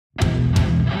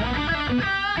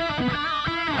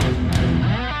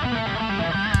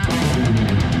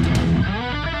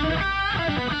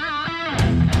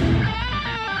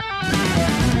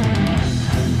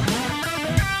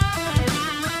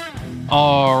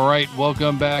All right,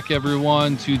 welcome back,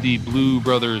 everyone, to the Blue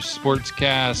Brothers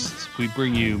Sportscast. We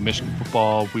bring you Michigan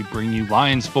football, we bring you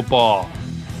Lions football,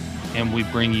 and we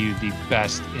bring you the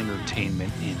best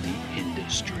entertainment in the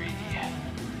industry.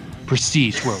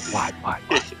 Prestige worldwide.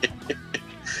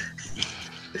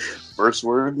 First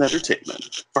word in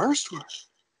entertainment. First word.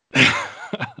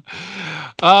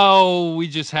 Oh, we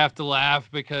just have to laugh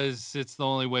because it's the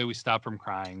only way we stop from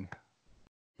crying.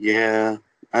 Yeah,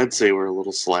 I'd say we're a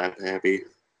little slap happy.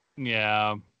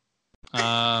 Yeah.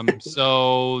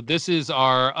 So this is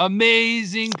our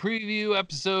amazing preview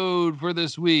episode for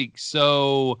this week.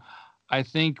 So I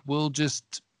think we'll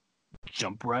just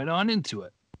jump right on into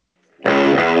it.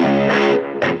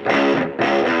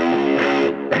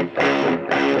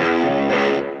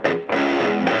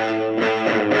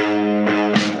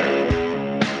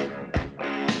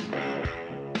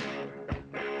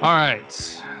 All right,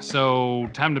 so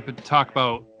time to talk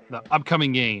about the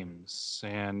upcoming games,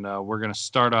 and we're going to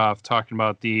start off talking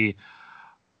about the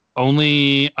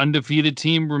only undefeated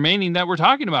team remaining that we're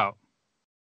talking about.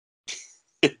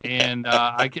 And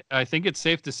I think it's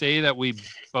safe to say that we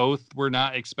both were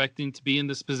not expecting to be in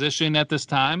this position at this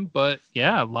time, but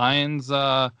yeah, Lions.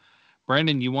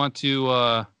 Brandon, you want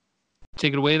to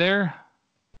take it away there?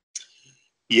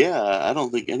 Yeah, I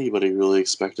don't think anybody really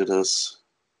expected us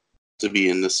to be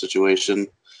in this situation.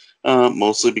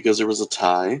 Mostly because there was a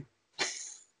tie.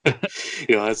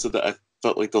 I said that I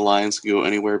felt like the Lions could go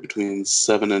anywhere between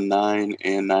 7-9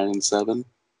 and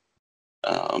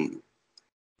 9-7.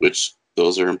 Which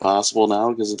those are impossible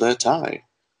now because of that tie.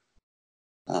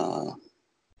 But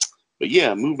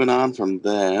yeah, moving on from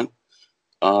that.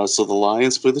 So the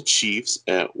Lions play the Chiefs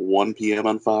at 1 p.m.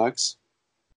 on Fox.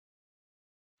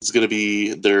 It's going to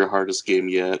be their hardest game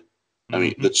yet. I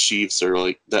mean, the Chiefs are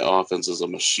like, that offense is a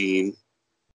machine.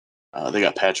 They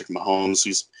got Patrick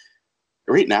Mahomes.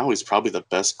 Right now, he's probably the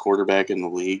best quarterback in the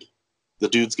league. The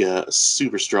dude's got a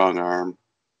super strong arm.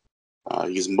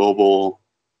 He's mobile.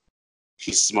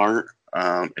 He's smart.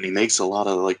 And he makes a lot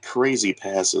of like crazy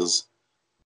passes.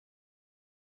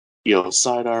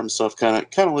 Sidearm stuff, kind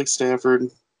of like Stafford.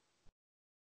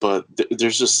 But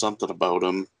there's just something about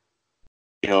him.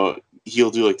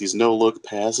 He'll do like these no-look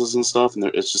passes and stuff, and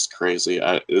it's just crazy.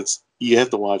 You have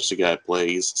to watch the guy play.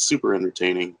 He's super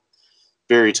entertaining,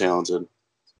 very talented.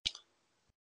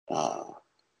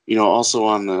 Also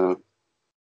on the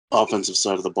offensive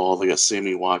side of the ball, they got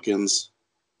Sammy Watkins.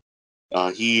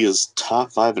 He is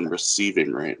top 5 in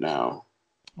receiving right now.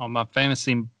 On my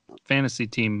fantasy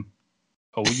team.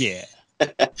 Oh yeah.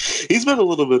 He's been a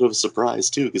little bit of a surprise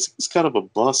too, because he's kind of a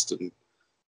bust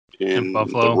in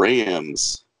Buffalo. the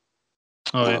Rams.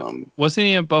 Oh yeah. Wasn't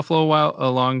he in Buffalo a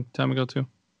long time ago too?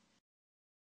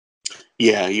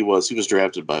 Yeah, he was. He was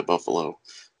drafted by Buffalo.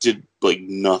 Did like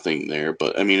nothing there,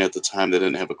 but I mean, at the time they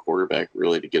didn't have a quarterback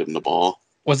really to get him the ball.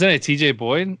 Wasn't it TJ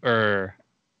Boyd or?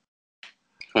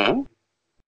 Huh?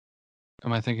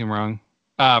 Am I thinking wrong?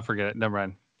 Forget it. Never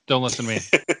mind. Don't listen to me.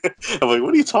 I'm like,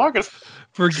 what are you talking about?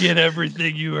 Forget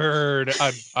everything you heard.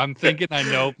 I'm thinking I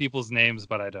know people's names,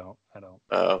 but I don't.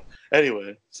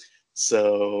 Anyway,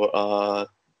 so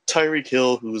Tyreek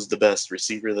Hill, who's the best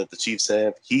receiver that the Chiefs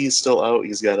have, he's still out.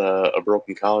 He's got a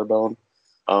broken collarbone.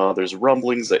 There's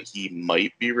rumblings that he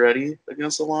might be ready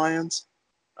against the Lions.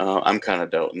 I'm kind of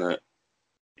doubting it.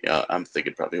 Yeah, I'm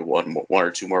thinking probably one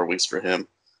or two more weeks for him.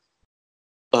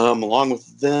 Along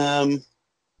with them,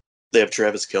 they have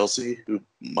Travis Kelce, who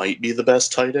might be the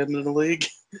best tight end in the league.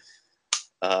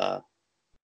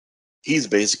 He's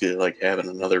basically like having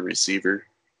another receiver.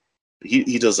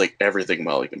 He does like everything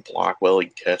well. He can block well, he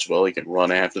can catch well, he can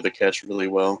run after the catch really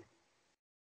well.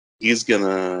 He's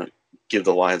gonna give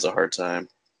the Lions a hard time.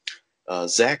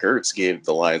 Zach Ertz gave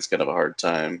the Lions kind of a hard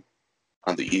time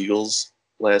on the Eagles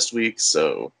last week,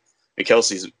 so I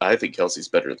think Kelce's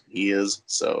better than he is,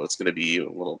 so it's gonna be a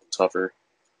little tougher.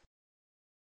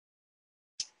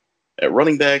 At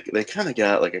running back, they kind of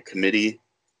got like a committee.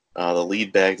 The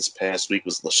lead back this past week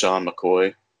was LaShawn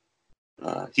McCoy.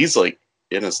 He's like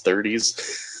in his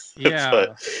 30s, Yeah,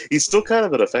 but he's still kind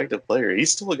of an effective player.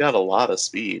 He's still got a lot of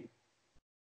speed.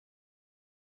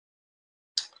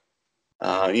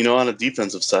 On the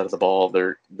defensive side of the ball,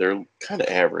 they're kind of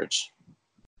average.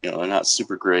 They're not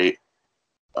super great.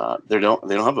 They don't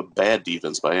have a bad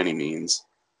defense by any means.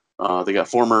 They got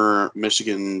former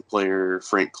Michigan player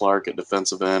Frank Clark at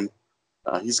defensive end.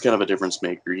 He's kind of a difference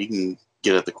maker. He can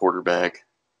get at the quarterback.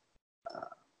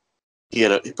 He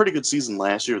had a pretty good season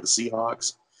last year with the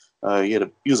Seahawks.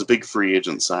 He was a big free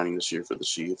agent signing this year for the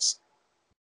Chiefs.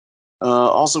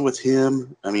 Also with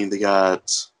him, I mean, they got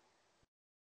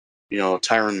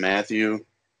Tyrann Mathieu.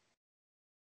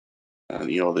 and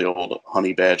the old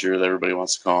honey badger that everybody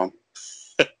wants to call him.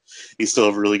 He's still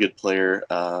a really good player,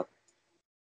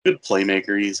 good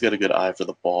playmaker. He's got a good eye for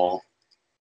the ball.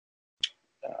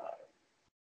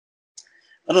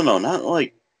 I don't know, not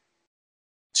like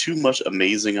too much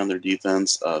amazing on their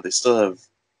defense. They still have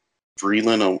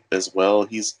Breland as well.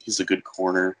 He's a good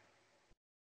corner.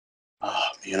 Oh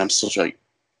man, I'm still trying.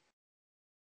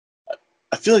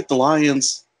 I feel like the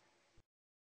Lions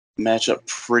match up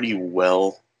pretty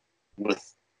well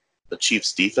with the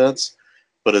Chiefs' defense,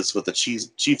 but it's with the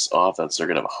Chiefs' offense they're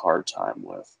going to have a hard time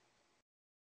with.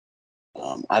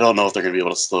 I don't know if they're going to be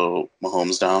able to slow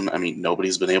Mahomes down. I mean,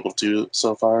 nobody's been able to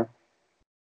so far.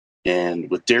 And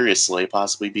with Darius Slay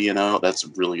possibly being out, that's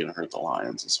really going to hurt the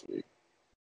Lions this week.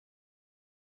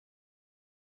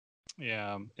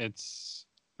 Yeah, that's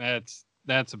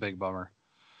a big bummer.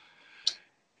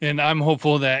 And I'm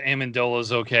hopeful that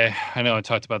Amendola's okay. I know I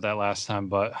talked about that last time,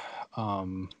 but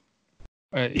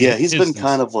yeah, he's been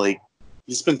kind of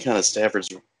Stafford's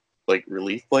like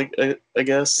relief blanket, I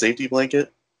guess, safety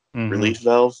blanket, relief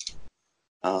valve.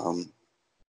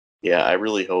 Yeah, I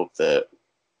really hope that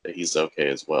he's okay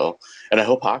as well, and I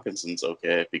hope Hawkinson's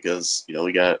okay because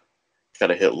we got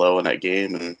kind of hit low in that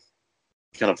game and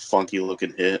kind of funky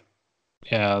looking hit.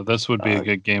 Yeah, this would be a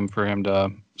good game for him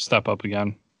to step up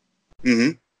again.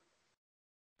 Mm-hmm.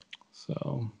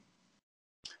 So,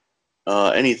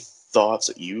 any thoughts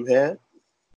that you had?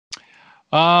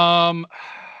 Well,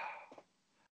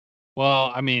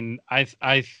 I mean, I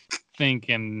think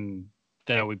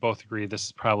that we both agree this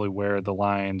is probably where the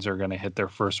Lions are going to hit their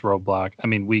first roadblock. I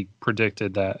mean, we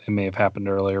predicted that it may have happened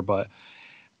earlier, but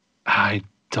I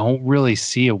don't really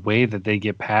see a way that they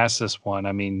get past this one.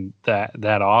 I mean, that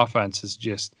offense is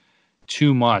just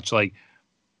too much. Like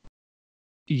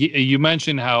you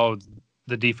mentioned how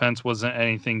the defense wasn't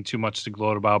anything too much to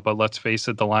gloat about, but let's face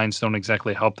it, the Lions don't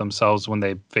exactly help themselves when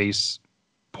they face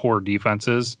poor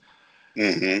defenses.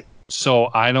 Mm-hmm. So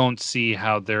I don't see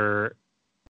how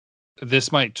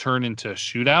this might turn into a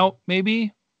shootout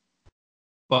maybe,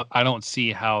 but I don't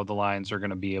see how the Lions are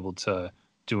going to be able to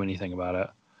do anything about it.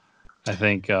 I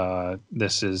think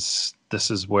this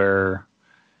is where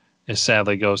it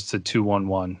sadly goes to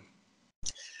 2-1-1.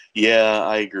 Yeah,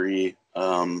 I agree.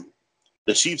 The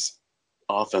Chiefs'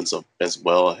 offense as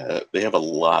well, they have a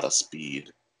lot of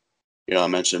speed. I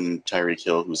mentioned Tyreek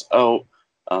Hill, who's out.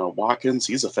 Watkins,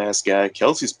 he's a fast guy.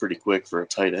 Kelsey's pretty quick for a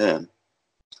tight end.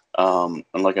 And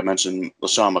like I mentioned,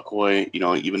 LaShawn McCoy,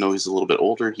 even though he's a little bit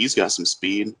older, he's got some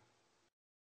speed.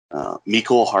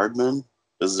 Mecole Hardman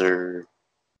is their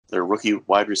rookie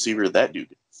wide receiver. That dude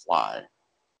can fly.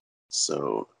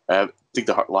 So I think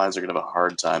the Lions are going to have a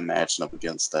hard time matching up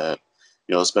against that.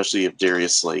 Especially if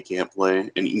Darius Slay can't play.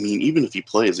 And I mean, even if he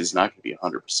plays, he's not going to be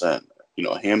 100%.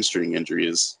 A hamstring injury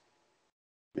is,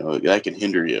 that can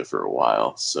hinder you for a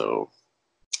while. So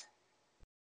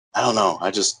I don't know.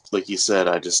 I just, like you said,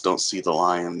 I just don't see the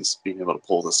Lions being able to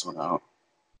pull this one out.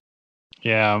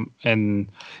 Yeah,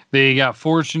 and they got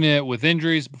fortunate with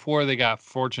injuries before. They got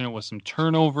fortunate with some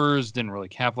turnovers. Didn't really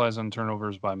capitalize on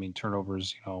turnovers, but I mean,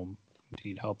 turnovers,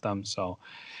 indeed help them. So,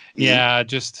 yeah,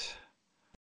 just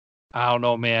I don't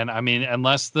know, man. I mean,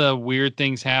 unless the weird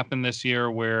things happen this year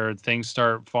where things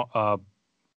start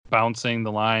bouncing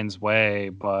the Lions' way,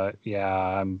 but yeah,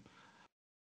 I'm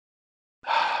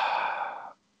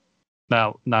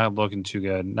not looking too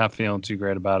good. Not feeling too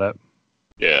great about it.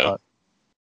 Yeah.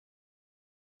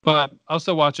 But I'll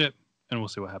still watch it, and we'll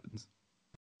see what happens.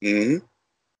 Mm-hmm.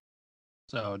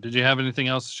 So, did you have anything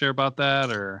else to share about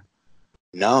that, or?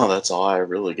 No, that's all I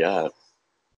really got.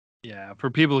 Yeah,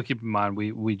 for people to keep in mind,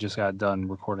 we just got done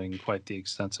recording quite the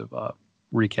extensive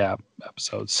recap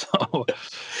episode. So,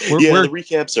 the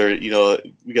recaps are,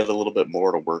 we got a little bit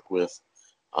more to work with.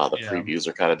 The previews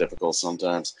are kind of difficult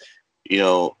sometimes,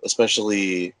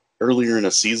 especially earlier in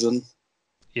a season.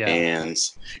 Yeah. And,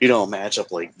 a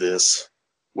matchup like this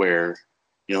where,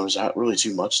 there's not really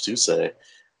too much to say.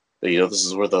 But, this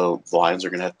is where the Lions are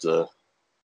going to have to,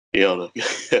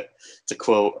 to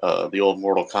quote the old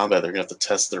Mortal Kombat, they're going to have to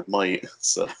test their might.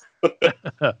 So,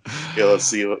 let's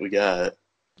see what we got.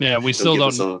 Yeah, we still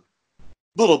don't. A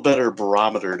little better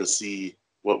barometer to see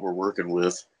what we're working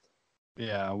with.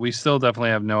 Yeah, we still definitely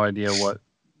have no idea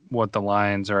what the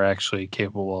Lions are actually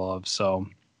capable of. So,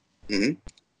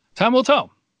 time will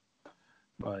tell.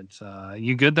 But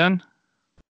you good then?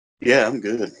 Yeah, I'm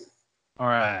good. All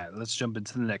right, let's jump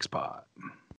into the next part.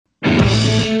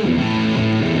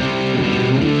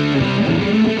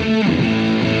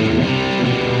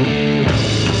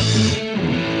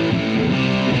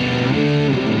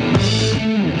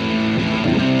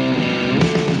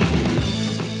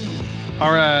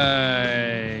 All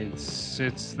right.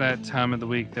 that time of the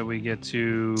week that we get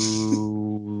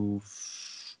to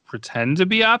pretend to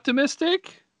be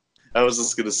optimistic. I was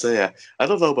just gonna say, I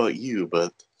don't know about you,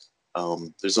 but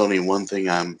there's only one thing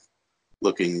I'm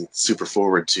looking super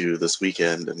forward to this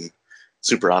weekend and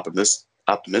super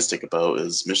optimistic about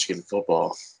is Michigan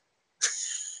football.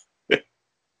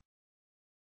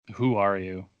 Who are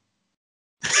you?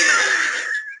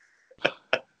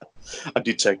 I'm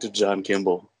Detective John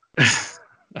Kimball.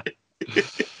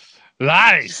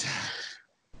 Lies.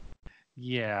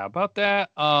 Yeah, about that.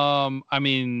 I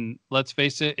mean, let's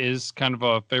face it, is kind of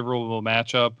a favorable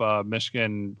matchup.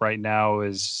 Michigan right now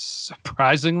is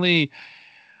surprisingly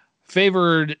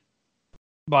favored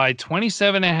by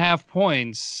 27.5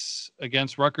 points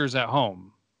against Rutgers at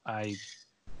home. I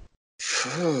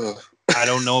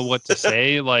don't know what to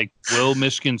say. Like, will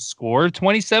Michigan score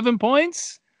 27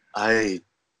 points? I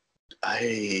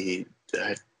don't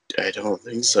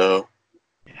think so.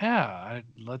 Yeah, I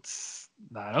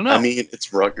don't know. I mean,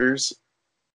 it's Rutgers,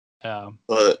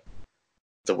 but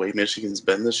the way Michigan's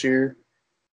been this year,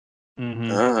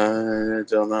 I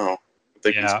don't know.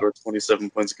 They can score 27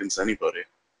 points against anybody.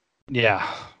 Yeah,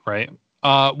 right.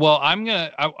 Well, I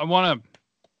want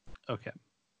to. Okay,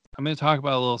 I'm going to talk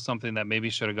about a little something that maybe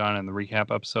should have gone in the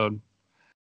recap episode.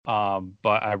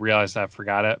 But I realized I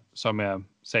forgot it, so I'm going to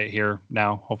say it here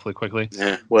now, hopefully quickly.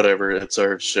 Yeah, whatever. It's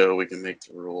our show. We can make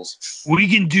the rules. We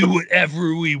can do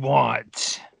whatever we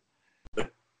want.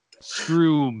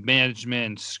 Screw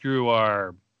management. Screw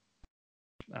our,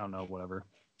 I don't know, whatever,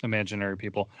 imaginary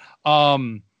people.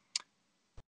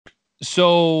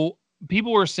 So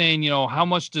people were saying, how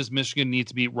much does Michigan need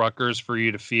to beat Rutgers for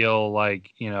you to feel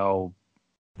like,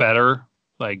 better?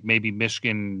 Like maybe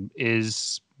Michigan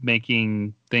is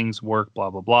making things work,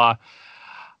 blah, blah, blah.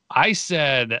 I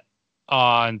said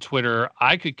on Twitter,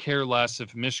 I could care less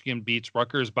if Michigan beats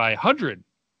Rutgers by 100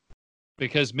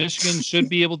 because Michigan should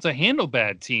be able to handle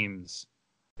bad teams.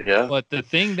 Yeah. But the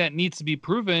thing that needs to be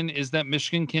proven is that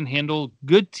Michigan can handle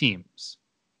good teams.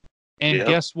 And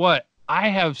guess what? I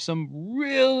have some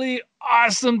really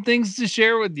awesome things to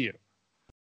share with you.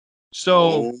 So,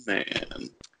 oh, man.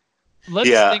 Think...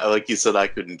 like you said, I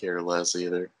couldn't care less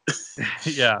either.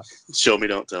 Yeah. Show me,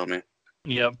 don't tell me.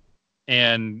 Yep.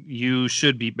 And you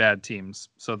should beat bad teams.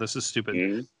 So this is stupid.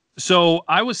 Mm-hmm. So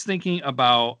I was thinking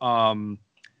about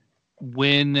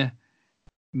when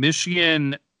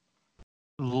Michigan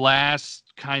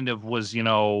last kind of was,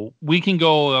 we can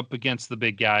go up against the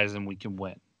big guys and we can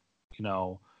win.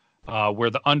 We're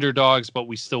the underdogs, but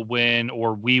we still win,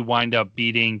 or we wind up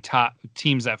beating top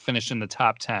teams that finish in the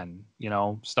top 10,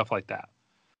 stuff like that.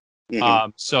 Mm-hmm.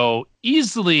 So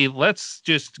easily, let's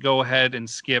just go ahead and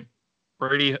skip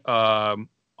Brady, all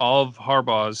of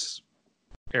Harbaugh's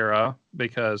era,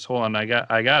 because hold on,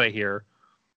 I got it here,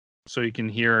 so you can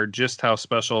hear just how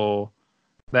special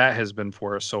that has been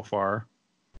for us so far.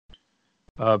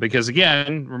 Because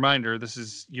again, reminder, this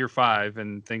is year 5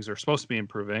 and things are supposed to be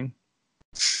improving.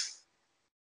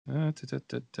 Nope,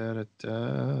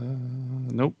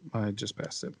 I just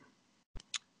passed it.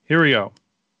 Here we go.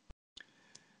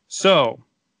 So,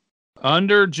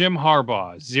 under Jim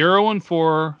Harbaugh,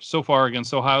 0-4 so far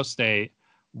against Ohio State,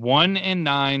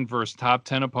 1-9 versus top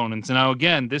 10 opponents. And now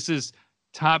again, this is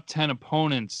top 10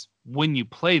 opponents when you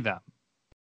play them.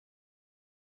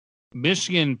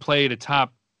 Michigan played a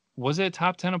top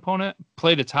 10 opponent?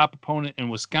 Played a top opponent in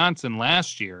Wisconsin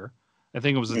last year. I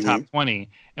think it was the top 20,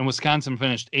 and Wisconsin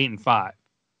finished 8-5.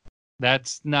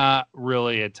 That's not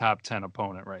really a top 10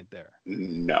 opponent right there.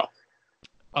 No.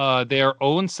 They are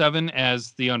 0-7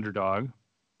 as the underdog.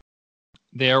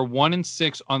 They are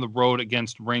 1-6 on the road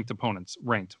against ranked opponents,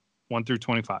 ranked 1 through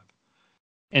 25.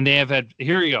 And they have had,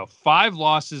 here you go, 5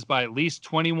 losses by at least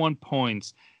 21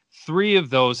 points. 3 of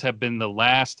those have been the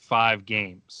last 5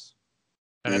 games.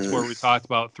 And that's where we talked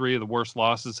about 3 of the worst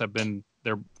losses have been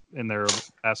in their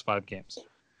past 5 games.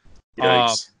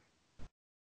 Yikes.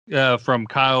 From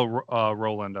Kyle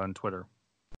Rowland on Twitter.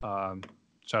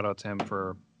 Shout out to him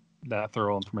for that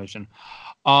thorough information.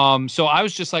 So I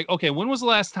was just like, okay, when was the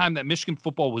last time that Michigan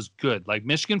football was good? Like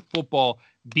Michigan football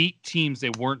beat teams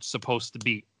they weren't supposed to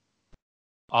beat.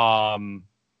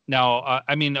 Now,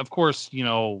 I mean, of course,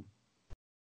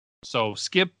 so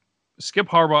skip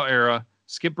Harbaugh era,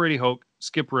 skip Brady Hoke,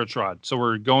 skip Rich Rod. So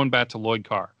we're going back to Lloyd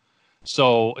Carr.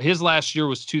 So his last year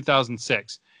was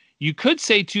 2006. You could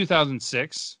say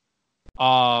 2006.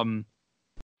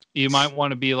 You might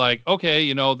want to be like,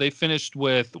 okay, they finished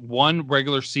with 1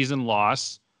 regular season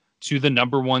loss to the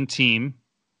number 1 team,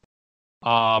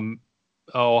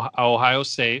 Ohio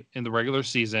State, in the regular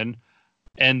season.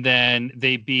 And then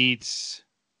they beat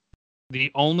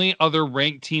the only other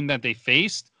ranked team that they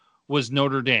faced was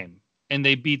Notre Dame, and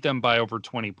they beat them by over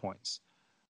 20 points.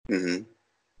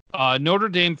 Mm-hmm. Notre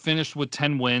Dame finished with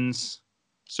 10 wins,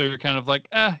 so you're kind of like,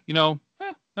 yeah,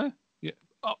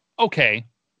 okay.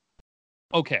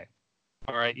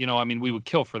 All right, I mean, we would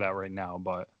kill for that right now,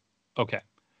 but okay.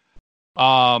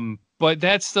 But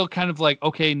that's still kind of like,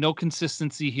 okay, no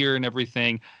consistency here and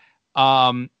everything.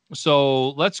 So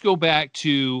let's go back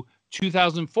to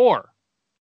 2004.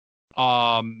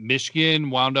 Michigan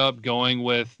wound up going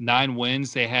with 9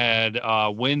 wins. They had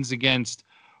wins against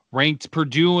ranked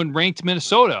Purdue and ranked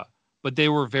Minnesota, but they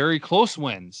were very close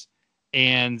wins.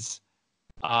 And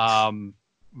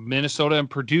Minnesota and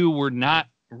Purdue were not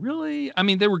really, I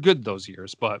mean, they were good those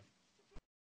years, but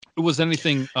it was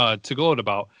anything to gloat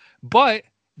about. But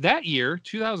that year,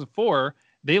 2004,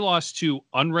 they lost to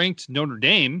unranked Notre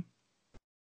Dame,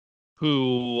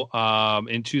 who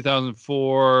in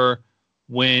 2004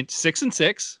 went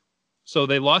 6-6. So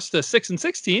they lost a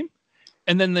 6-6 team,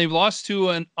 and then they lost to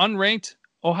an unranked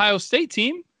Ohio State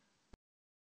team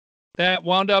that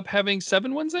wound up having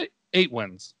 7 wins, 8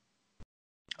 wins.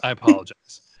 I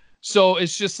apologize. So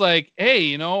it's just like,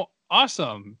 hey,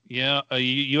 awesome. Yeah,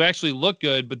 you actually look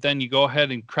good, but then you go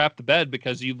ahead and crap the bed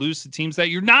because you lose to teams that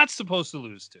you're not supposed to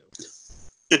lose to.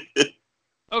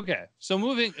 Okay, so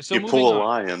moving pull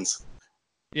on. Lions.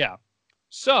 Yeah.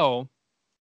 So,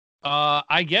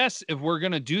 I guess if we're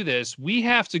gonna do this, we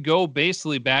have to go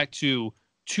basically back to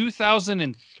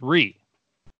 2003,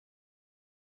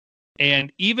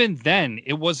 and even then,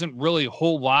 it wasn't really a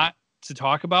whole lot to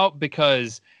talk about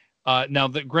because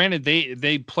granted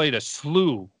they played a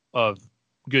slew of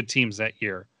good teams that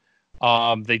year.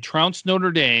 They trounced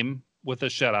Notre Dame with a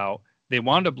shutout. They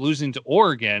wound up losing to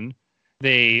Oregon.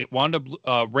 They wound up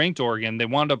ranked Oregon. They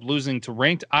wound up losing to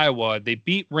ranked Iowa. They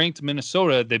beat ranked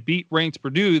Minnesota. They beat ranked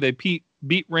Purdue. They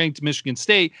beat ranked Michigan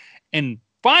State. And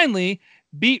finally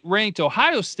beat ranked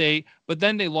Ohio State. But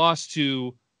then they lost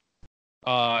to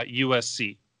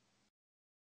USC.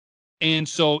 And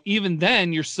so even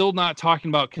then, you're still not talking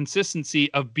about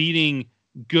consistency of beating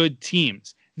good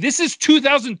teams. This is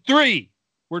 2003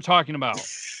 we're talking about.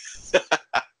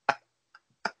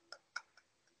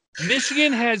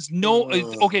 Michigan has no...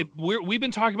 Okay, we've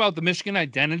been talking about the Michigan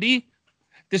identity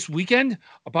this weekend,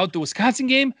 about the Wisconsin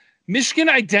game. Michigan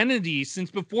identity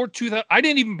since before 2000... I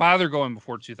didn't even bother going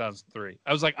before 2003.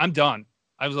 I was like, I'm done.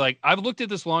 I was like, I've looked at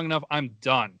this long enough. I'm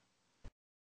done.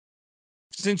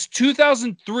 Since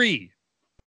 2003,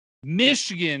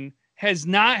 Michigan has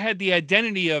not had the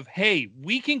identity of, hey,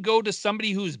 we can go to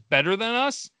somebody who's better than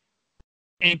us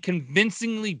and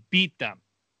convincingly beat them.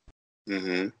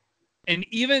 Mm-hmm. And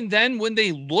even then, when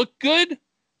they look good,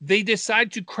 they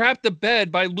decide to crap the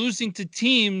bed by losing to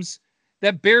teams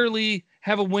that barely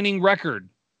have a winning record.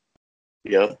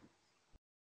 Yep.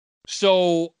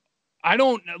 So I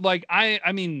don't like,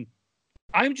 I mean,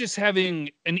 I'm just having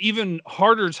an even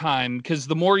harder time because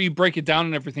the more you break it down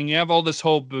and everything, you have all this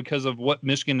hope because of what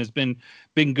Michigan has been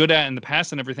good at in the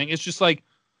past and everything. It's just like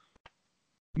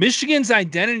Michigan's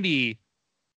identity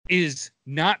is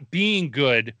not being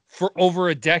good for over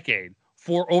a decade,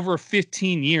 for over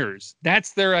 15 years.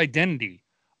 That's their identity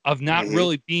of not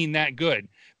really being that good.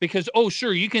 Because,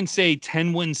 sure, you can say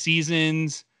 10-win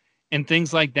seasons and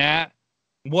things like that.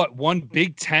 What, one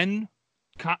Big Ten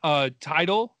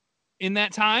title in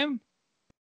that time?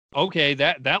 Okay,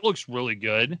 that looks really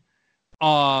good.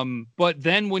 But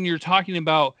then when you're talking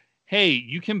about, hey,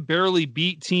 you can barely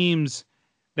beat teams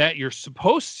that you're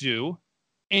supposed to,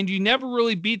 and you never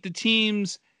really beat the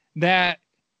teams that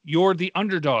you're the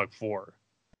underdog for.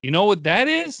 You know what that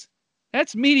is?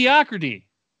 That's mediocrity.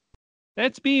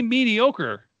 That's being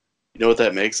mediocre. You know what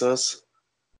that makes us?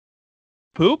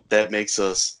 Poop? That makes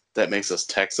us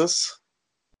Texas.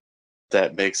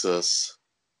 That makes us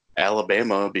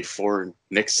Alabama before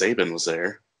Nick Saban was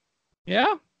there.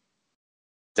 Yeah.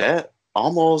 That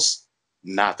almost,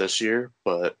 not this year,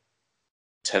 but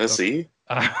Tennessee.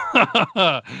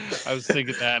 I was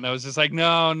thinking that, and I was just like,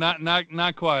 no,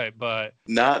 not quite, but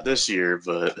not this year,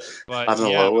 but on the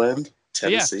low end,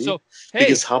 Tennessee. Yeah, so, hey,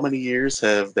 because how many years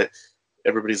have that?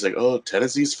 Everybody's like, oh,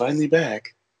 Tennessee's finally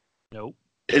back. Nope.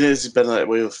 It has been that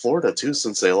way with Florida too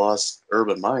since they lost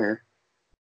Urban Meyer.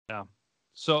 Yeah.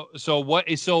 So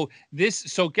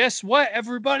guess what,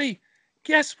 everybody?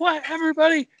 Guess what,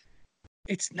 everybody?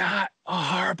 It's not a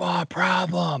Harbaugh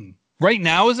problem. Right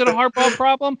now, is it a Harbaugh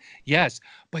problem? Yes.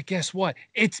 But guess what?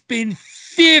 It's been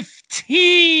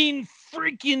 15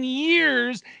 freaking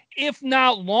years, if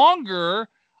not longer.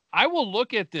 I will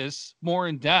look at this more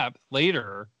in depth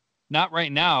later. Not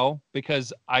right now,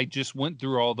 because I just went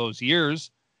through all those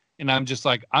years, and I'm just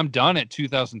like, I'm done at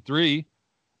 2003.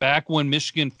 back when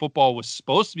Michigan football was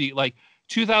supposed to be like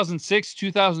 2006,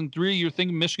 2003, you're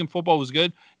thinking Michigan football was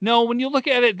good. No, when you look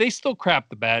at it, they still crapped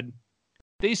the bed.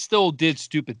 They still did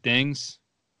stupid things.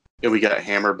 And we got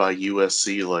hammered by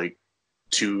USC like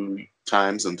 2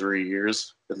 times in 3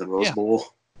 years in the Rose Bowl.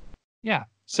 Yeah.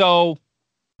 So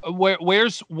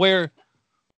where's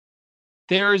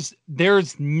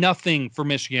there's nothing for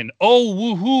Michigan. Oh,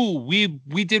 woohoo!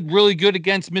 We did really good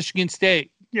against Michigan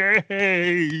State.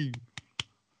 Yay!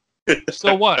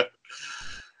 So what?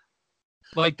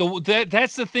 Like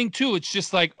that's the thing too. It's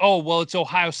just like, oh well, it's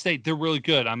Ohio State. They're really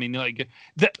good. I mean, like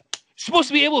supposed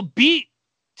to be able to beat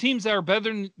teams that are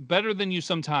better than you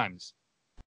sometimes.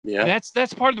 Yeah,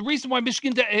 that's part of the reason why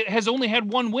Michigan has only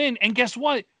had one win. And guess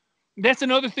what? That's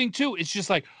another thing too. It's just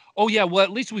like, oh yeah, well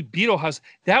at least we beat Ohio State.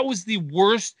 That was the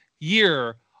worst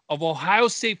year of Ohio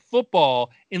State football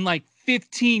in like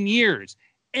 15 years,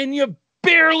 and you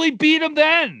barely beat them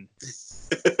then.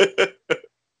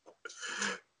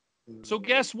 So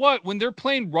guess what? When they're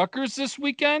playing Rutgers this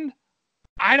weekend,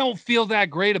 I don't feel that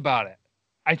great about it.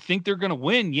 I think they're going to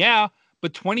win, yeah,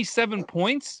 but 27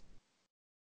 points?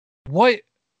 What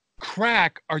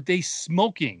crack are they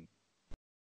smoking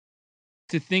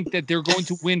to think that they're going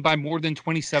to win by more than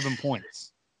 27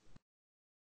 points?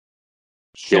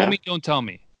 Show me, don't tell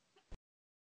me.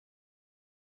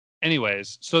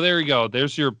 Anyways, so there you go.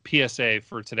 There's your PSA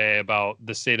for today about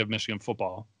the state of Michigan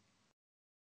football.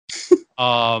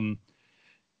 Not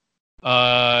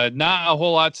a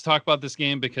whole lot to talk about this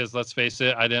game because let's face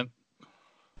it, I didn't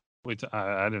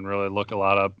really look a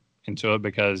lot up into it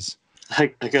because I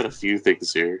got a few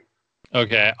things here.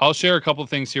 Okay, I'll share a couple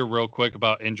of things here real quick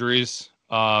about injuries.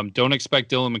 Don't expect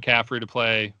Dylan McCaffrey to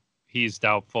play. He's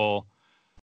doubtful.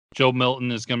 Joe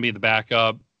Milton is going to be the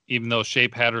backup, even though Shea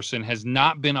Patterson has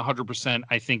not been 100%,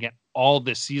 I think, at all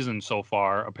this season so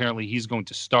far. Apparently, he's going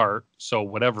to start, so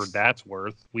whatever that's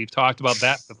worth. We've talked about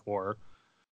that before.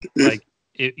 Like,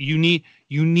 you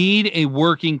need a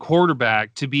working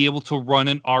quarterback to be able to run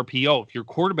an RPO. If your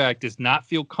quarterback does not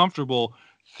feel comfortable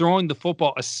throwing the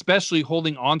football, especially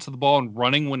holding onto the ball and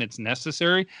running when it's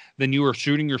necessary, then you are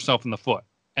shooting yourself in the foot.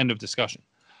 End of discussion.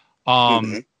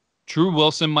 Drew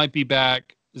Wilson might be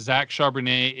back. Zach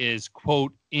Charbonnet is,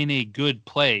 quote, in a good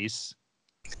place.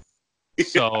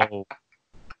 So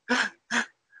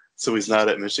he's not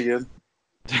at Michigan?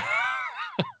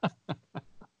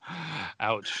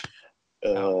 Ouch.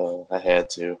 I had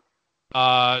to.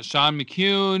 Sean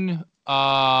McCune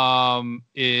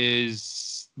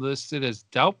is listed as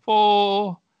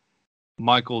doubtful.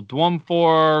 Michael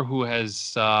Dwumfor, who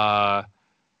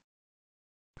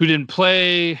didn't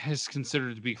play, is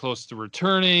considered to be close to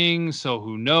returning, so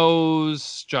who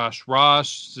knows? Josh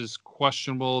Ross is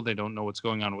questionable. They don't know what's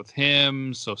going on with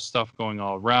him, so stuff going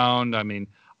all around. I mean,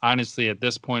 honestly, at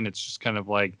this point, it's just kind of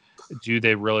like, do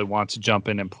they really want to jump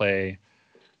in and play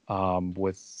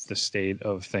with the state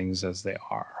of things as they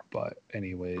are? But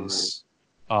anyways,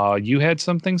 you had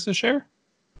some things to share?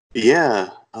 Yeah.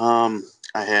 I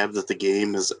have that the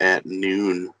game is at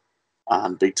noon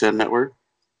on Big Ten Network.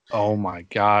 Oh my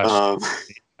gosh.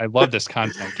 I love this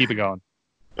content. Keep it going.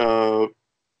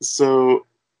 So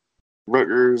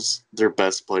Rutgers, their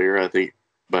best player, I think,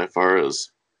 by far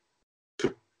is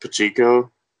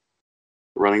Pacheco,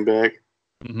 running back.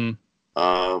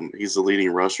 Mm-hmm. He's the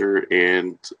leading rusher,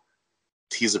 and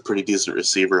he's a pretty decent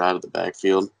receiver out of the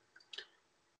backfield.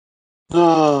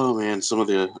 Oh, man, some of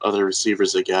the other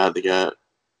receivers they got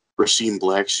Rasheem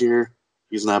Blackshear.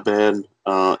 He's not bad.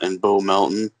 And Bo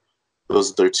Melton.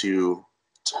 Those are their two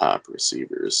top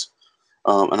receivers.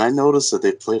 And I noticed that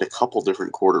they played a couple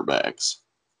different quarterbacks.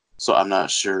 So I'm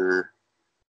not sure,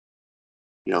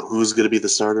 who's going to be the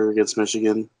starter against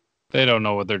Michigan. They don't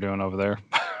know what they're doing over there.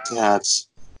 Yeah,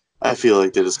 I feel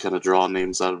like they just kind of draw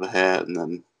names out of a hat and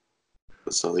then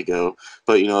that's how they go.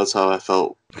 But, that's how I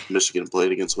felt Michigan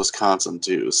played against Wisconsin,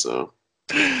 too. So,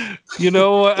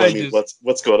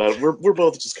 what's going on? We're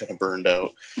both just kind of burned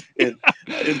out. And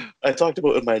I talked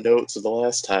about in my notes in the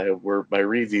last time where my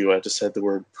review, I just had the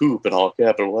word poop in all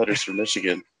capital letters for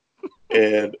Michigan.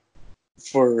 And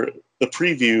for the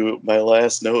preview, my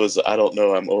last note is, I don't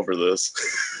know, I'm over this.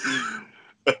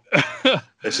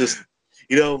 It's just,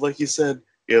 like you said,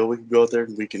 we can go out there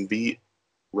and we can beat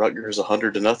Rutgers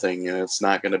 100-0, and it's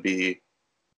not going to be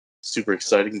super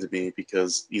exciting to me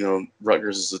because,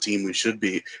 Rutgers is a team we should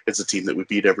beat. It's a team that we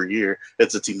beat every year.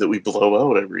 It's a team that we blow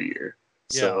out every year.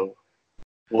 Yeah. So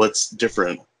what's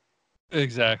different?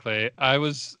 Exactly. I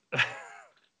was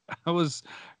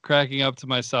cracking up to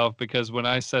myself because when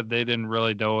I said they don't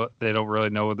really know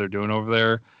what they're doing over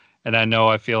there, And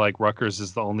I feel like Rutgers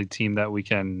is the only team that we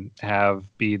can have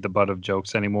be the butt of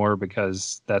jokes anymore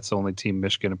because that's the only team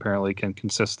Michigan apparently can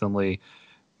consistently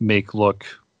make look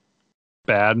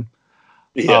bad.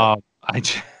 Yeah. I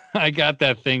I got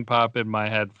that thing pop in my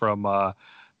head from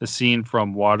the scene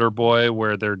from Waterboy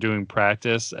where they're doing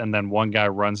practice and then one guy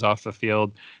runs off the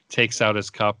field, takes out his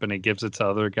cup, and he gives it to the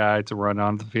other guy to run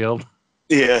on the field.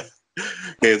 Yeah.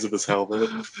 Hands him his helmet.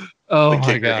 Oh The my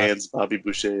kicker god. hands Bobby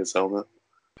Boucher his helmet.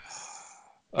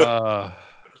 Uh,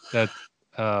 that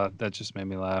that just made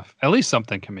me laugh. At least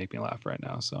something can make me laugh right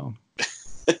now. So.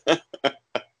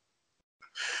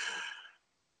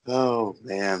 Oh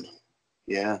man.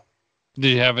 Yeah. Did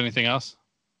you have anything else?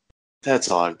 That's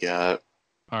all I've got.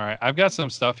 All right, I've got some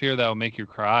stuff here that will make you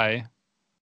cry.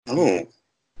 Oh.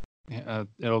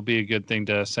 It'll be a good thing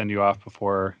to send you off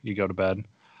before you go to bed.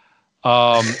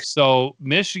 So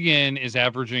Michigan is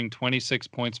averaging 26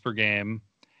 points per game,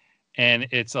 and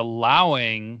it's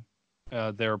allowing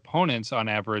their opponents on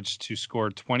average to score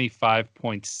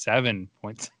 25.7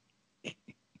 points.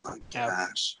 My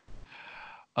gosh.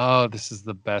 Oh, this is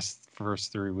the best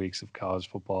first 3 weeks of college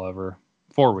football ever.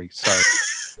 4 weeks, sorry.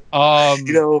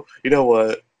 You know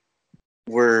what?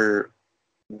 We're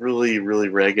really, really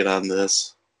ragging on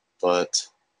this, but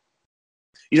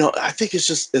I think it's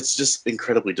just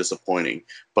incredibly disappointing.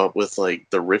 But with like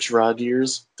the Rich Rod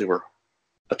years, they were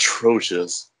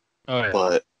atrocious. Oh yeah.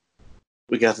 But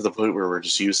we got to the point where we're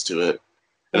just used to it,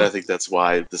 and I think that's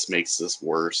why this makes this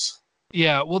worse.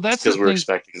 Yeah, well, that's because we're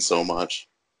expecting so much.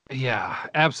 Yeah,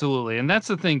 absolutely. And that's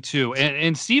the thing too.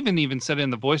 And Steven even said in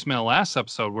the voicemail last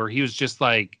episode where he was just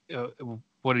like,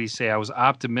 what did he say? I was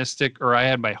optimistic or I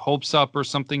had my hopes up or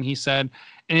something he said.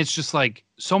 And it's just like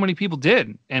so many people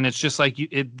did. And it's just like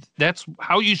that's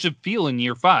how you should feel in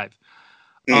year 5.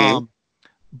 Mm-hmm.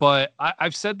 But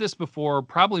I've said this before,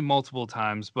 probably multiple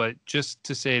times, but just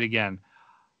to say it again,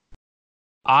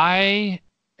 I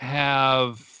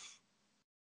have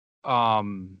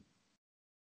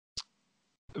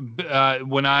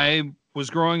when I was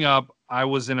growing up, I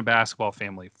was in a basketball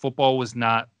family. Football was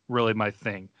not really my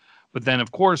thing. But then,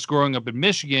 of course, growing up in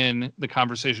Michigan, the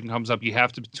conversation comes up. You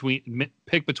have to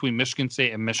pick between Michigan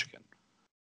State and Michigan.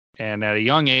 And at a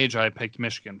young age, I picked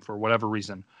Michigan for whatever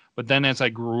reason. But then as I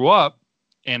grew up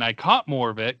and I caught more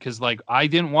of it, because like I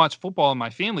didn't watch football in my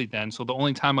family then. So the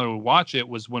only time I would watch it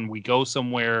was when we go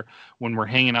somewhere, when we're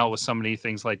hanging out with somebody,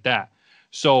 things like that.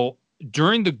 So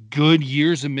during the good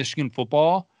years of Michigan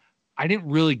football, I didn't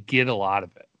really get a lot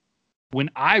of it. When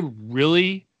I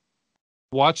really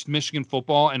watched Michigan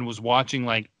football and was watching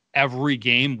like every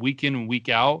game week in and week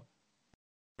out,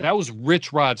 that was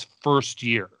Rich Rod's first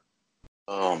year.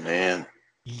 Oh, man.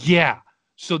 Yeah.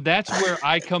 So that's where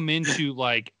I come into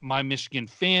like my Michigan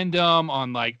fandom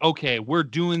on like, okay, we're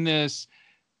doing this,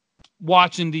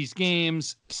 watching these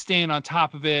games, staying on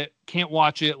top of it, can't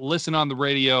watch it, listen on the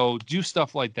radio, do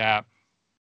stuff like that.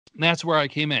 And that's where I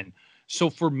came in. So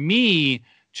for me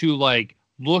to like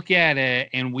look at it,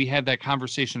 and we had that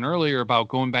conversation earlier about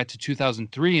going back to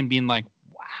 2003 and being like,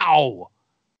 wow,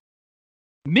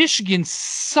 Michigan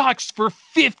sucks for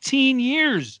 15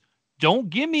 years. Don't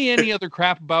give me any other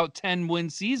crap about 10-win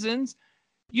seasons.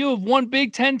 You have one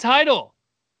Big Ten title.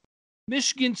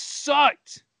 Michigan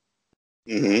sucked.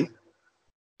 Mm-hmm.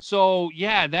 So,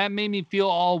 yeah, that made me feel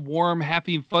all warm,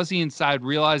 happy, and fuzzy inside,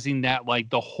 realizing that,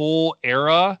 like, the whole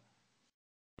era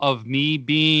of me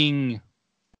being,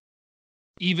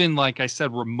 even, like I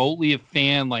said, remotely a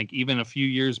fan, like, even a few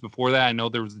years before that, I know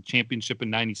there was the championship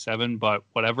in 97, but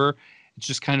whatever. It's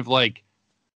just kind of like,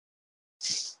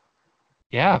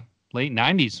 yeah, late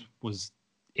 90s was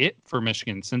it for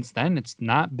Michigan. Since then, it's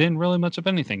not been really much of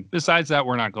anything. Besides that,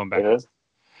 we're not going back. Yeah.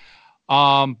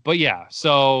 But yeah,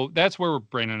 so that's where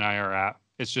Brandon and I are at.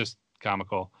 It's just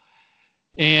comical.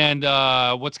 And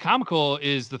what's comical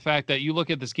is the fact that you look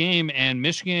at this game and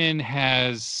Michigan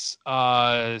has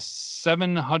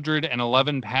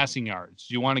 711 passing yards.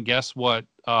 Do you want to guess what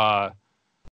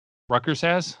Rutgers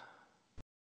has?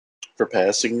 For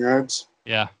passing yards?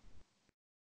 Yeah.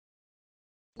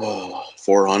 Oh,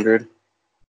 400.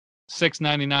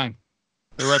 699.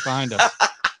 They're right behind us.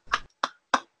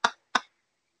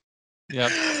 Yep.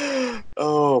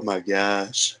 Oh my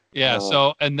gosh. Yeah.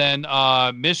 So, and then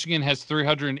Michigan has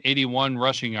 381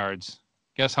 rushing yards.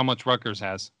 Guess how much Rutgers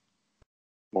has?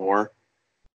 More?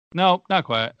 No, not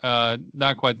quite.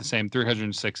 Not quite the same.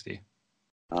 360.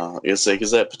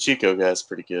 Because that Pacheco guy's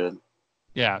pretty good.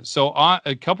 Yeah. So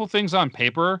a couple things on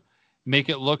paper make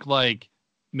it look like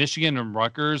Michigan and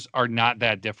Rutgers are not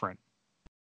that different.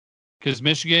 Because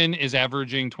Michigan is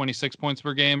averaging 26 points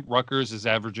per game. Rutgers is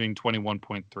averaging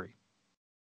 21.3.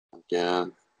 Yeah.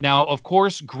 Now, of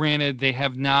course, granted, they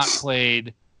have not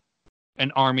played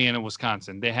an Army and a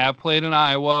Wisconsin. They have played an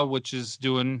Iowa, which is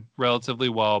doing relatively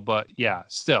well, but yeah,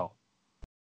 still.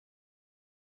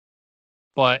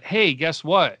 But hey, guess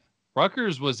what?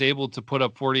 Rutgers was able to put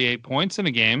up 48 points in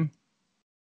a game.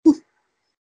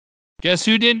 Guess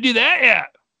who didn't do that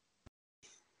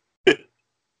yet?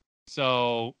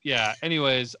 So, yeah,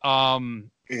 anyways,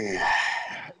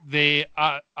 they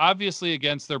obviously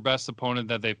against their best opponent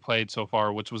that they've played so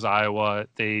far, which was Iowa,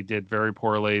 they did very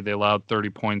poorly. They allowed 30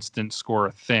 points, didn't score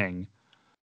a thing.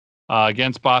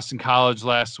 Against Boston College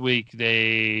last week,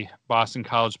 Boston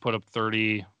College put up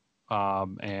 30,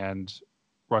 and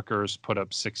Rutgers put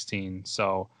up 16.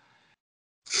 So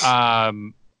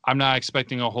I'm not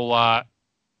expecting a whole lot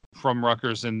from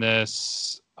Rutgers in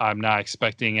this. I'm not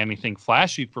expecting anything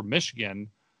flashy from Michigan,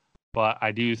 but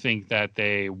I do think that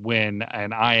they win,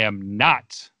 and I am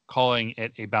not calling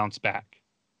it a bounce back.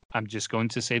 I'm just going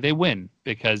to say they win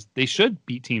because they should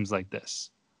beat teams like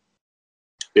this.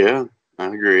 Yeah, I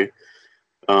agree.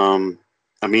 I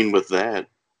mean, with that,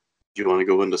 do you want to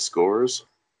go into scores?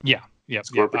 Yeah.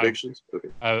 Score predictions? Okay.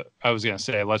 I was going to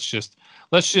say, let's just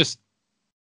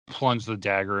plunge the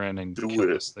dagger in and kill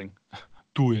this thing.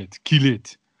 Do it. Kill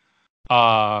it.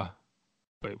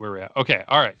 Wait, where are we at? Okay.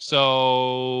 All right.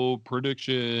 So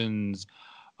predictions.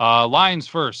 Lions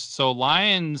first. So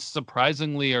Lions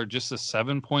surprisingly are just a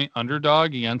 7-point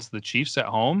underdog against the Chiefs at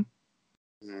home.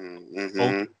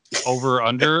 Mm-hmm. Over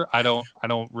under. I don't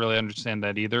really understand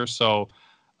that either. So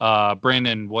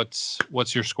Brandon,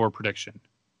 what's your score prediction?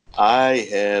 I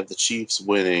have the Chiefs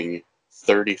winning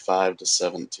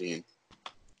 35-17.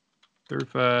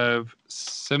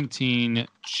 35-17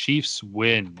 Chiefs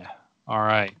win. All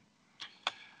right.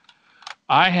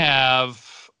 I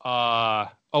have oh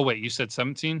wait, you said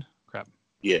 17? Crap.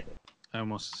 Yeah. I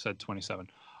almost said 27.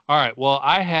 All right. Well,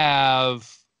 I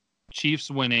have Chiefs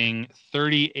winning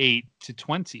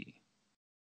 38-20.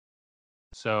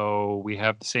 So we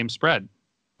have the same spread,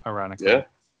 ironically. Yeah.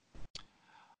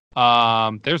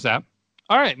 There's that.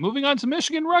 All right, moving on to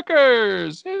Michigan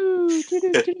Rutgers. Most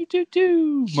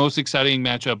exciting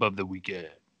matchup of the weekend.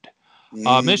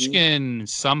 Michigan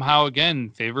somehow again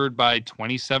favored by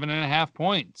 27.5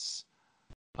 points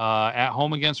at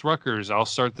home against Rutgers. I'll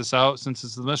start this out since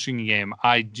it's the Michigan game.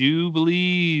 I do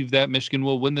believe that Michigan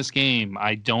will win this game.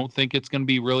 I don't think it's going to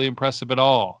be really impressive at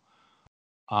all.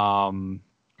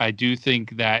 I do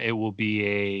think that it will be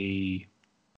a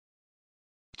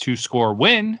 2-score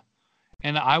win,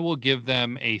 and I will give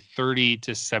them a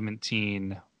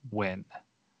 30-17 win.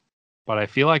 But I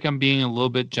feel like I'm being a little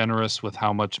bit generous with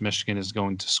how much Michigan is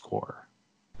going to score.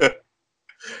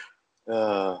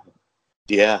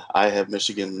 Yeah, I have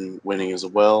Michigan winning as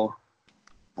well.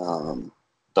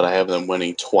 But I have them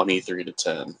winning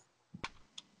 23-10.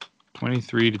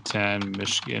 23-10,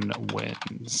 Michigan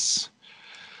wins.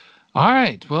 All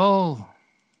right, well,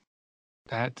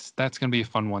 that's going to be a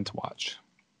fun one to watch.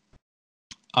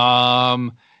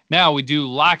 Now we do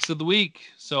locks of the week.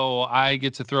 So I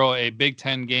get to throw a Big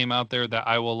Ten game out there that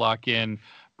I will lock in.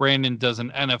 Brandon does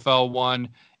an NFL one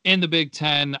in the Big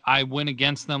Ten. I went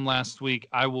against them last week.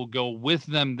 I will go with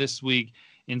them this week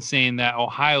in saying that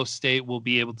Ohio State will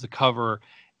be able to cover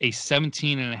a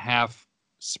 17.5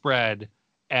 spread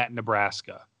at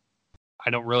Nebraska. I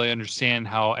don't really understand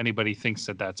how anybody thinks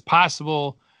that that's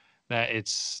possible, that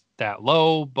it's that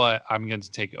low, but I'm going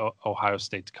to take Ohio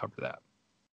State to cover that.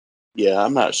 Yeah,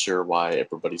 I'm not sure why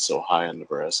everybody's so high on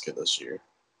Nebraska this year.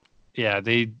 Yeah,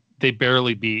 they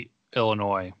barely beat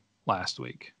Illinois last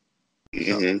week.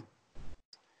 Mm-hmm. So.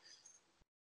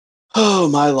 Oh,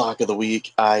 my lock of the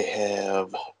week, I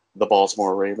have the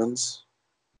Baltimore Ravens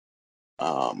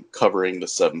covering the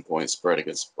 7-point spread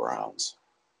against Browns.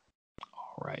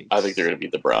 All right. I think they're going to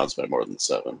beat the Browns by more than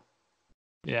 7.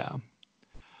 Yeah.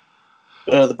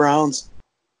 The Browns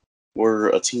were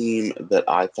a team that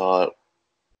I thought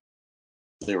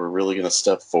they were really going to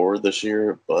step forward this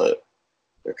year, but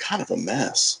they're kind of a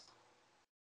mess.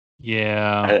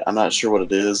 Yeah. I'm not sure what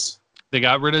it is. They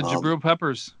got rid of Jabril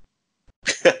Peppers.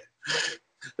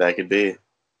 That could be.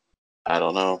 I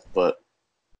don't know. But,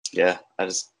 yeah,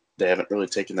 they haven't really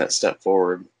taken that step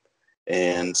forward.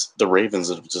 And the Ravens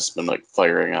have just been,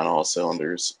 firing on all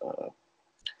cylinders.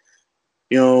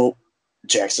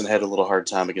 Jackson had a little hard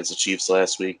time against the Chiefs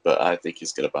last week, but I think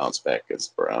he's going to bounce back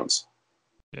against the Browns.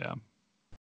 Yeah.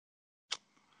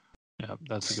 Yeah,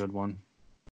 that's a good one.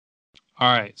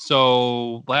 All right.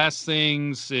 So last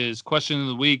things is question of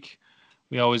the week.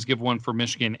 We always give one for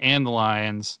Michigan and the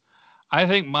Lions. I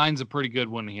think mine's a pretty good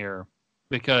one here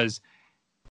because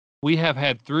we have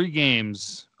had 3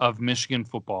 games of Michigan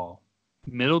football: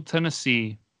 Middle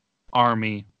Tennessee,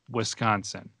 Army,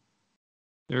 Wisconsin.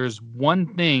 There's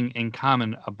one thing in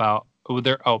common about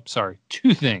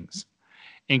two things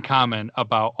in common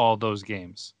about all those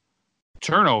games.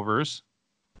 Turnovers,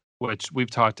 which we've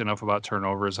talked enough about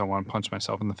turnovers. I want to punch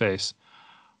myself in the face.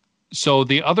 So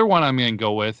the other one I'm going to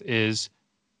go with is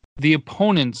the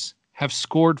opponents have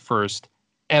scored first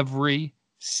every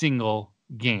single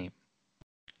game.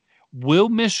 Will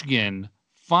Michigan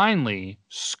finally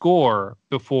score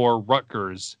before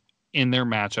Rutgers in their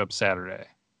matchup Saturday?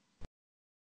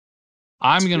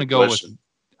 I'm going to go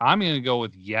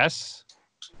with yes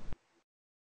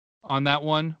on that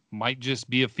one. Might just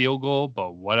be a field goal,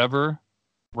 but whatever.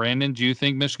 Brandon, do you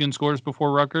think Michigan scores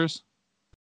before Rutgers?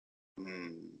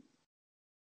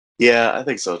 Yeah, I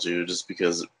think so too, just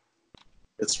because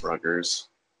it's Rutgers.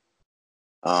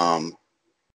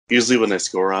 Usually when they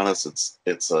score on us,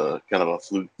 it's a kind of a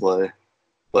fluke play,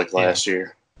 like last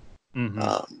year.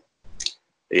 Mm-hmm.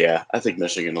 Yeah, I think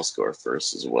Michigan will score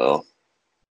first as well.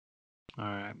 All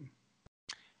right.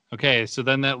 Okay, so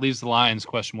then that leaves the Lions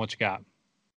question. What you got?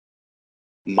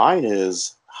 Mine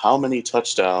is, how many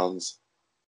touchdowns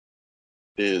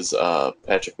is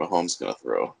Patrick Mahomes going to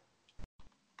throw?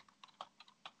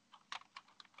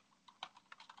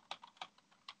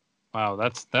 Wow,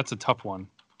 that's a tough one.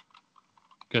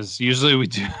 Because usually we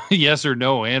do yes or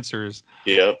no answers.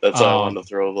 Yeah, that's why I wanted to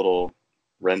throw a little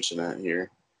wrench in it here.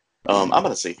 I'm going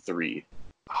to say 3.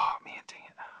 Oh, man, dang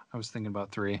it. I was thinking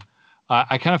about 3.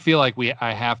 I kind of feel like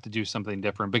I have to do something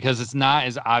different because it's not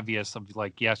as obvious of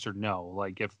like yes or no.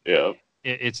 Like if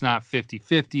it's not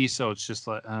 50-50, so it's just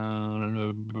like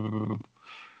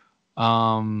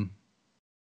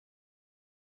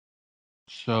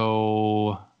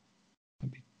so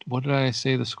what did I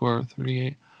say the score?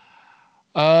 38.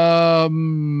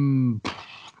 Man,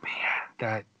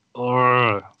 that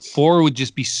 4 would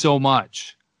just be so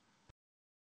much.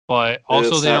 But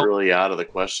also it's not really out of the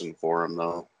question for him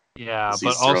though. Yeah,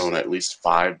 he's thrown at least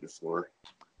 5 before.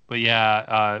 But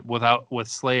yeah, with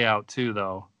Slay out too,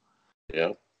 though.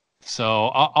 Yeah. So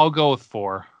I'll go with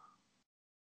 4.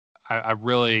 I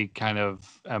really kind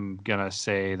of am gonna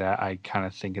say that I kind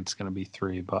of think it's gonna be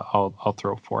 3, but I'll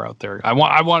throw 4 out there. I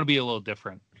want to be a little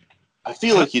different. I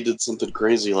feel like he did something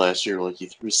crazy last year, like he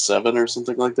threw 7 or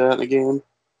something like that in a game.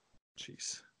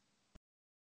 Jeez.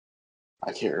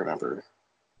 I can't remember.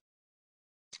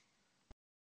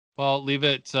 Well, leave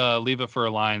it for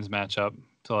a Lions matchup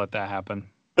to let that happen.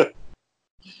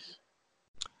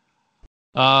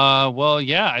 Well,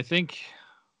 yeah, I think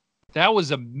that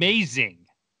was amazing.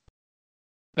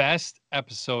 Best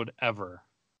episode ever.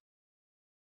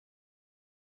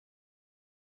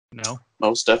 No?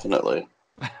 Most definitely.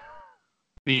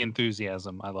 The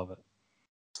enthusiasm. I love it.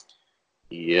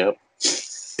 Yep.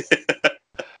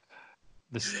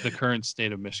 The current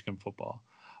state of Michigan football.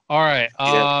 All right.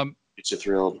 Get you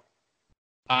thrilled.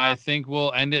 I think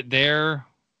we'll end it there.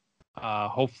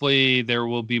 Hopefully there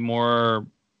will be more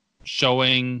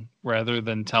showing rather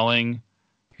than telling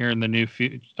here in the near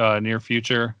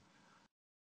future.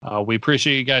 We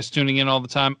appreciate you guys tuning in all the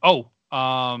time.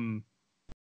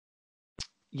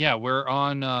 Yeah, we're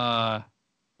on I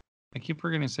keep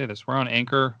forgetting to say this. We're on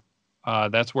Anchor.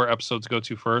 That's where episodes go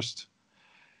to first.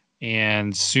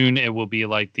 And soon it will be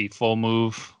like the full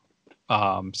move.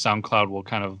 SoundCloud will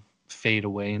kind of fade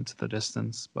away into the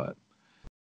distance, but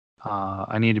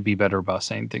I need to be better about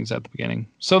saying things at the beginning.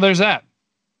 So there's that.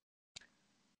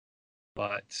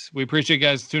 But we appreciate you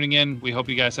guys tuning in. We hope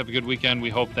you guys have a good weekend. We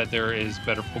hope that there is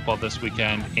better football this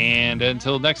weekend. And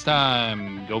until next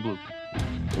time, go Blue.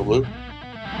 Go Blue.